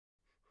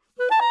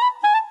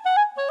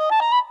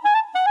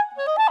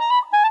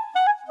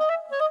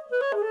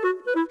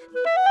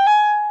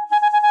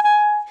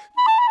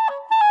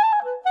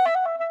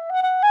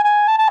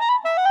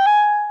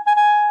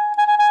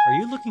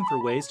looking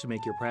for ways to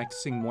make your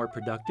practicing more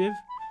productive?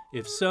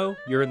 If so,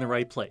 you're in the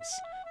right place.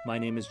 My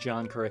name is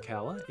John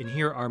Kurakawa, and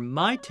here are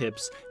my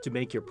tips to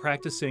make your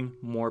practicing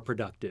more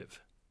productive.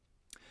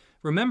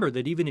 Remember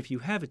that even if you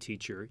have a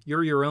teacher,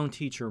 you're your own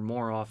teacher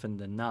more often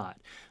than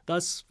not.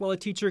 Thus, while a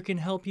teacher can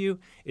help you,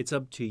 it's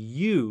up to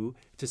you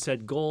to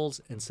set goals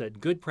and set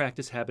good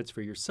practice habits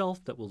for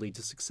yourself that will lead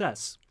to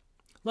success.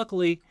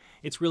 Luckily,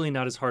 it's really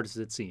not as hard as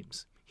it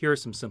seems. Here are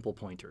some simple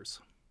pointers.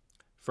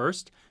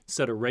 First,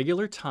 set a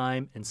regular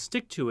time and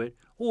stick to it,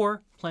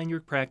 or plan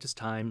your practice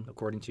time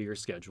according to your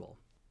schedule.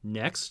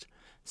 Next,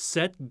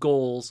 set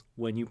goals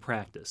when you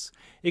practice.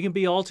 It can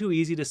be all too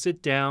easy to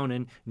sit down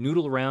and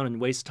noodle around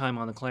and waste time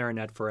on the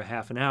clarinet for a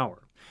half an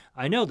hour.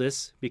 I know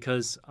this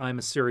because I'm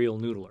a serial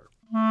noodler.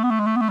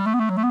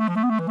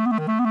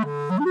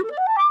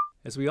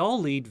 As we all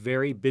lead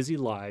very busy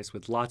lives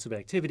with lots of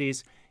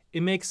activities,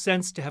 it makes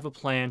sense to have a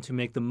plan to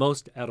make the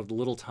most out of the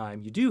little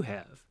time you do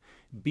have.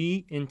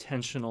 Be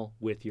intentional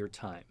with your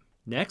time.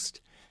 Next,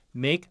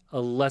 make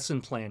a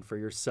lesson plan for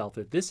yourself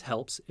if this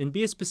helps, and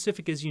be as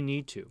specific as you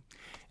need to.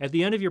 At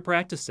the end of your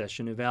practice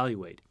session,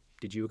 evaluate.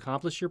 Did you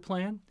accomplish your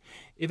plan?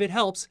 If it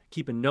helps,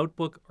 keep a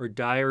notebook or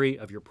diary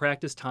of your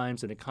practice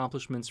times and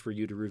accomplishments for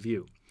you to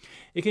review.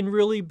 It can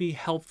really be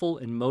helpful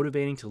and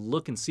motivating to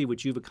look and see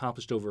what you've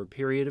accomplished over a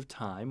period of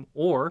time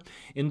or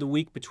in the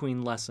week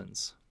between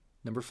lessons.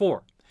 Number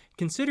 4.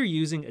 Consider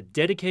using a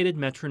dedicated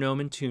metronome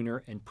and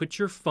tuner and put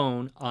your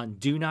phone on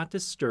Do Not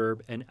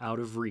Disturb and out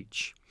of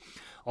reach.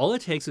 All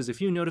it takes is a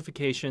few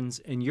notifications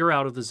and you're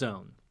out of the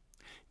zone.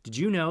 Did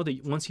you know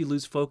that once you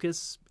lose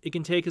focus, it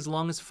can take as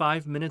long as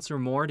 5 minutes or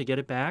more to get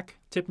it back?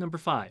 Tip number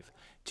 5.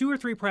 2 or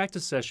 3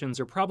 practice sessions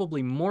are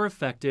probably more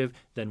effective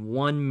than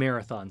one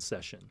marathon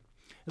session.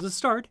 As a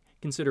start,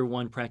 consider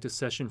one practice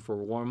session for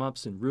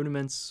warm-ups and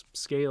rudiments,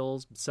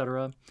 scales,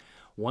 etc.,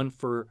 one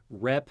for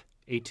rep,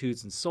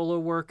 etudes, and solo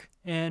work,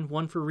 and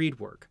one for reed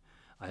work.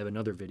 I have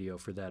another video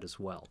for that as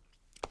well.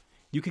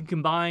 You can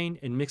combine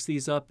and mix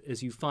these up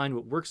as you find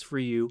what works for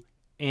you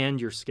and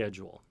your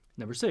schedule.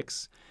 Number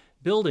 6,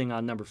 building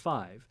on number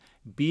 5,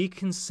 be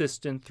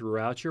consistent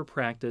throughout your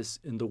practice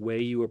in the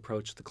way you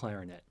approach the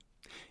clarinet.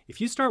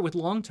 If you start with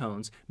long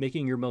tones,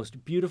 making your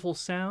most beautiful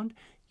sound,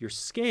 your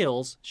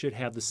scales should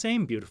have the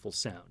same beautiful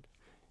sound.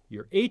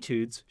 Your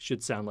etudes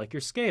should sound like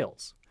your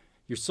scales.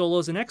 Your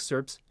solos and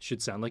excerpts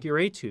should sound like your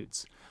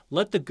etudes.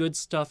 Let the good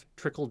stuff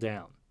trickle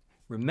down.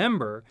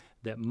 Remember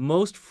that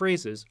most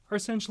phrases are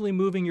essentially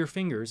moving your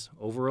fingers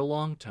over a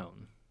long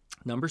tone.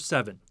 Number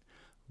 7,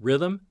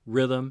 rhythm,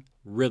 rhythm,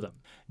 rhythm.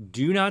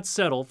 Do not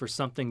settle for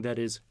something that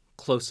is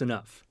close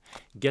enough.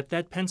 Get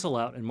that pencil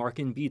out and mark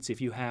in beats if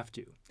you have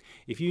to.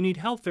 If you need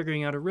help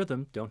figuring out a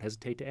rhythm, don't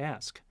hesitate to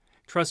ask.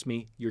 Trust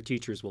me, your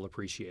teachers will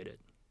appreciate it.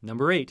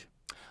 Number 8,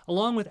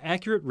 along with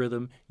accurate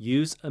rhythm,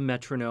 use a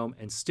metronome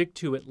and stick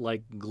to it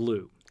like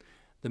glue.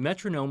 The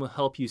metronome will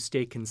help you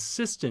stay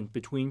consistent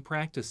between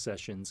practice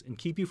sessions and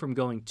keep you from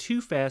going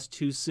too fast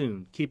too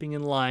soon, keeping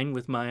in line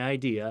with my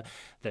idea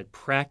that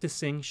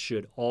practicing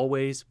should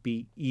always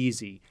be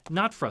easy,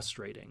 not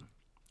frustrating.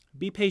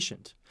 Be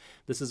patient.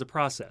 This is a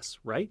process,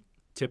 right?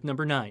 Tip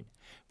number 9,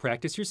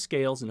 practice your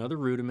scales and other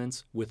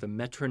rudiments with a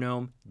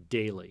metronome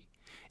daily.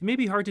 It may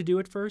be hard to do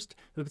at first,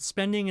 but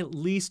spending at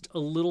least a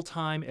little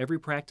time every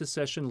practice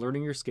session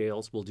learning your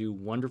scales will do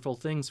wonderful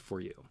things for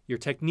you. Your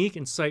technique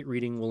and sight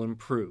reading will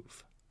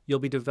improve. You'll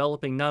be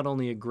developing not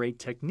only a great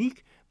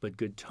technique, but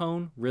good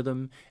tone,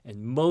 rhythm,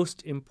 and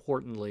most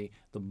importantly,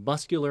 the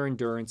muscular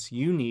endurance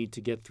you need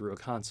to get through a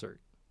concert.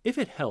 If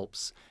it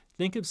helps,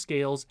 think of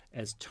scales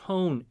as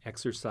tone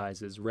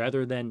exercises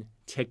rather than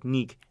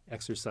technique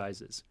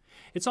exercises.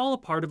 It's all a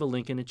part of a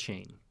link in a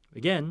chain.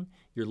 Again,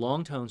 your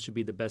long tones should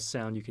be the best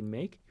sound you can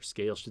make. Your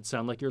scales should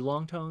sound like your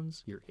long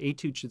tones. Your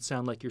etudes should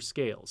sound like your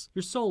scales.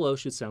 Your solo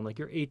should sound like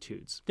your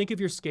etudes. Think of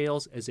your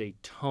scales as a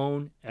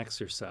tone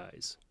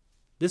exercise.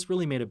 This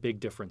really made a big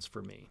difference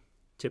for me.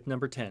 Tip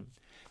number 10,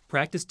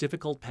 practice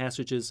difficult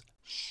passages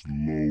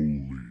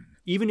slowly.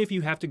 Even if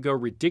you have to go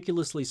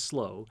ridiculously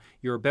slow,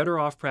 you're better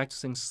off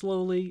practicing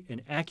slowly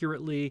and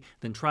accurately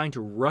than trying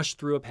to rush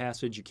through a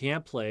passage you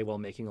can't play while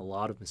making a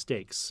lot of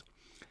mistakes.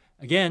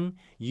 Again,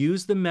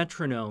 use the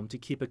metronome to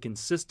keep a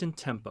consistent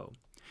tempo.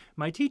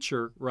 My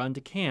teacher, Ron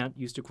DeCant,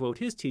 used to quote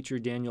his teacher,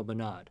 Daniel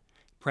Bernard,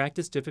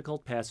 practice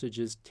difficult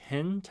passages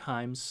 10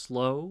 times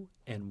slow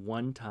and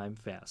 1 time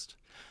fast.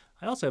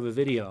 I also have a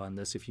video on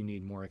this if you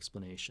need more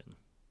explanation.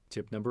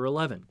 Tip number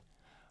 11.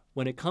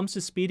 When it comes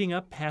to speeding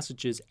up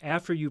passages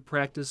after you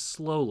practice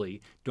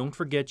slowly, don't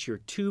forget your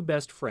 2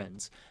 best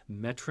friends,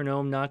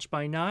 metronome notch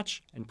by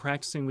notch and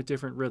practicing with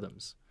different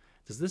rhythms.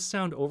 Does this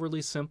sound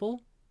overly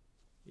simple?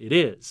 It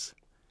is.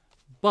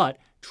 But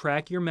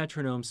track your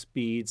metronome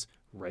speeds,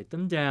 write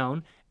them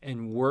down,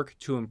 and work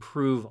to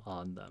improve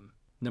on them.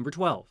 Number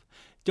 12.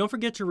 Don't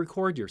forget to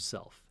record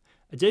yourself.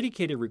 A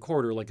dedicated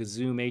recorder like a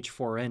Zoom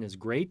H4n is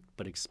great,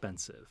 but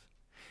expensive.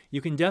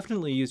 You can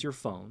definitely use your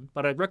phone,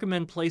 but I'd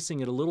recommend placing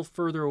it a little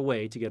further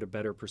away to get a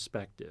better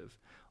perspective.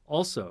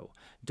 Also,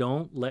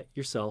 don't let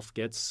yourself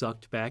get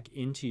sucked back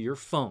into your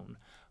phone.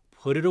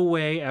 Put it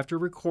away after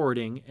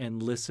recording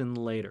and listen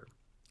later.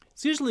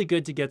 It's usually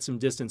good to get some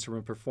distance from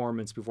a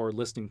performance before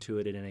listening to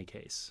it in any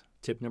case.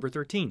 Tip number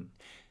 13.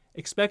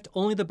 Expect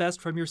only the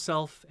best from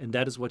yourself, and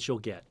that is what you'll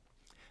get.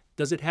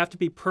 Does it have to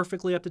be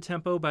perfectly up to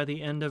tempo by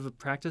the end of a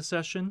practice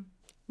session?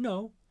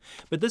 No.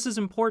 But this is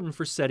important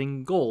for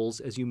setting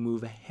goals as you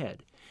move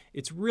ahead.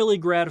 It's really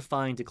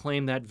gratifying to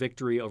claim that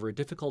victory over a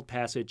difficult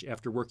passage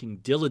after working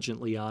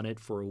diligently on it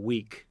for a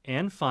week.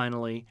 And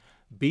finally,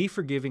 be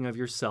forgiving of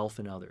yourself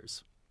and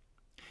others.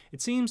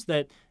 It seems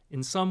that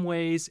in some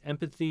ways,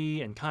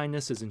 empathy and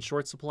kindness is in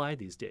short supply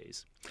these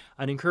days.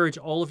 I'd encourage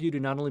all of you to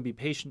not only be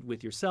patient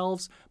with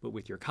yourselves, but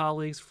with your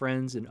colleagues,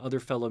 friends, and other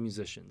fellow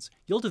musicians.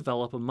 You'll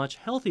develop a much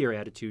healthier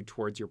attitude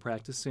towards your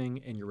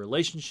practicing and your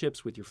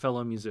relationships with your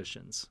fellow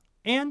musicians.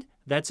 And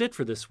that's it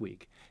for this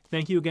week.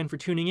 Thank you again for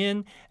tuning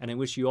in, and I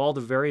wish you all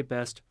the very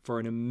best for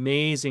an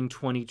amazing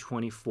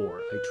 2024.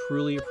 I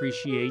truly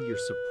appreciate your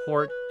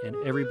support and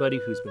everybody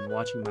who's been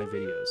watching my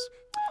videos.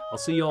 I'll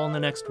see you all in the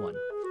next one.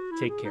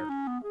 Take care.